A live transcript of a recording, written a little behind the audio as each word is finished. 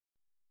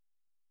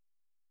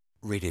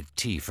Rated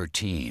T for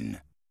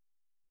teen.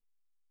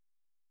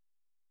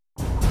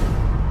 A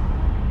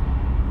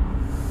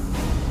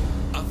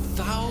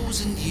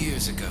 1,000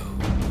 years ago,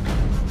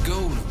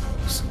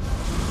 golems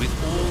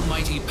with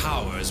almighty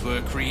powers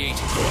were created.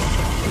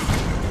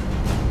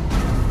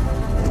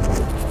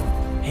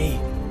 Hey,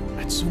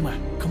 Atsuma,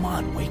 come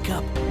on, wake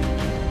up.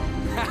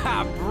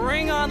 Haha,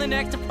 bring on the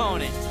next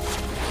opponent.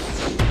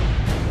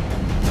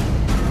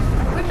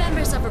 We're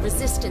members of a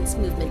resistance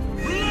movement.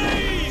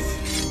 Blaze!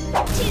 2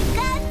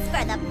 guns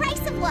for the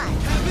price of 1.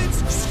 Heaven's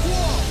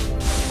Squall!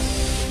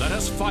 Let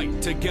us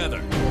fight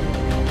together.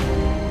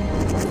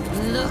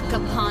 Look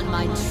upon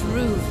my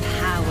true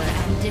power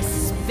and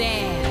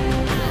despair.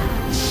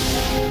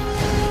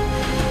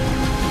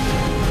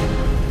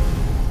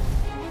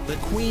 The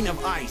Queen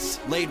of Ice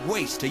laid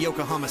waste to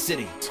Yokohama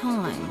City.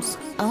 Time's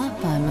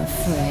up, I'm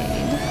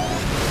afraid.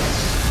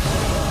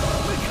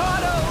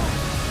 Mikado!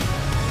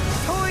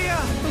 Toya!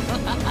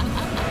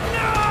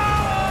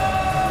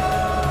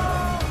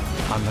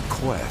 On the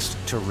quest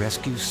to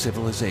rescue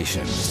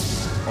civilization,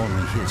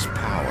 only his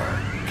power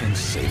can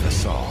save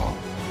us all.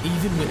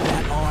 Even with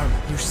that arm,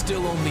 you're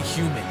still only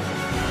human.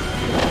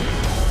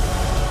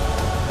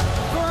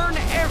 Burn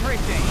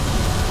everything!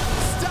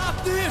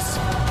 Stop this!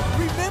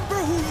 Remember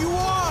who you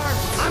are!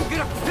 I'm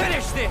gonna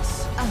finish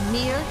this! A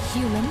mere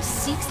human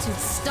seeks to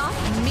stop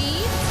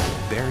me?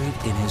 Buried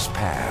in his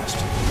past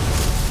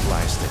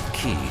lies the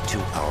key to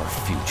our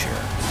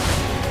future.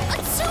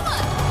 Atsuma!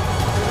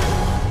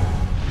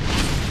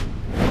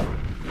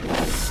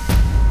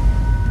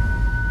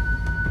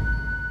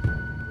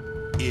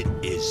 It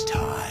is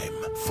time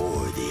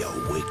for the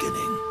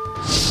awakening.